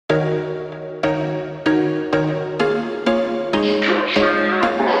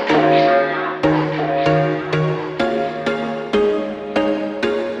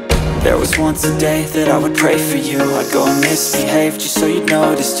once a day that I would pray for you. I'd go and misbehave just so you'd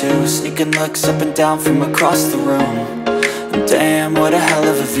notice too. Sneaking looks up and down from across the room. And damn, what a hell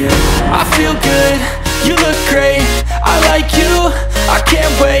of a view. I feel good, you look great, I like you, I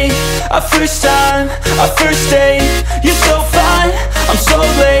can't wait. A first time, a first date, you're so fine, I'm so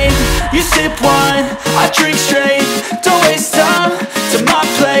late. You sip wine, I drink straight. Don't waste time to my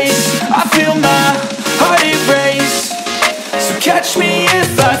place. I feel my heart erase. So catch me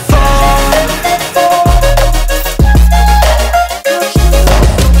if I fall.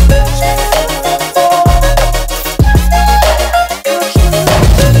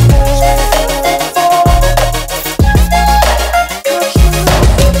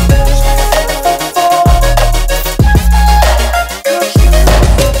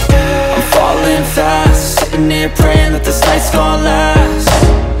 Praying that this night's gonna last.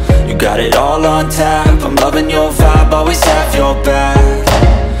 You got it all on tap, I'm loving your vibe, always have your back.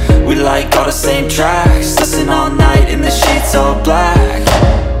 We like all the same tracks, listen all night in the sheets all black.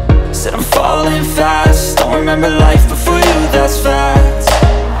 Said I'm falling fast, don't remember life before you, that's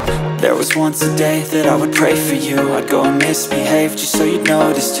fact. There was once a day that I would pray for you. I'd go and misbehave just so you'd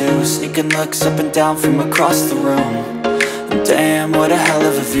notice too. Sneaking looks up and down from across the room. And damn, what a hell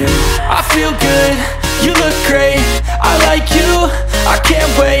of a view. I feel good, you look great, I like you, I can't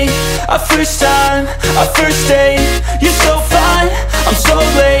wait. A first time, a first date, you're so fine, I'm so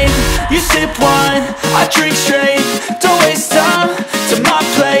late. You sip wine, I drink straight. Don't waste time to my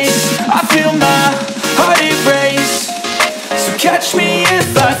place. I feel my heart erase. So catch me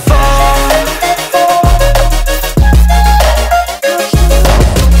if I fall.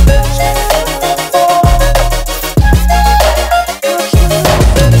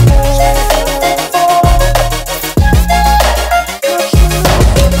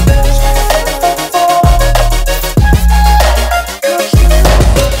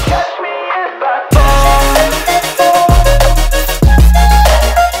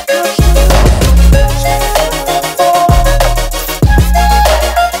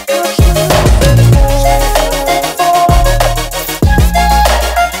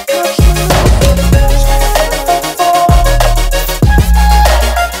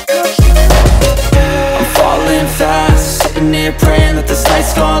 Praying that this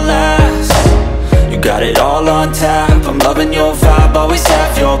night's gonna last. You got it all on tap, I'm loving your vibe, always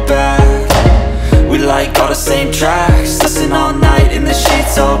have your back. We like all the same tracks, listen all night in the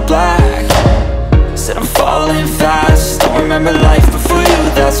sheets all black. Said I'm falling fast, don't remember life before you,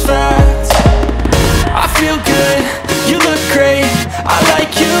 that's fact. I feel good, you look great, I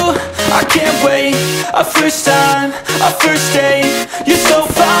like you, I can't wait. A first time, a first date, you're so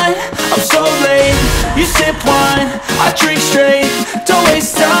fine, I'm so late. You sip wine, I drink straight. Don't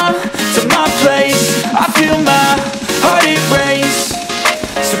waste time to my place. I feel my heart erase.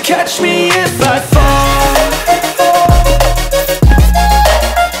 So catch me if I fall.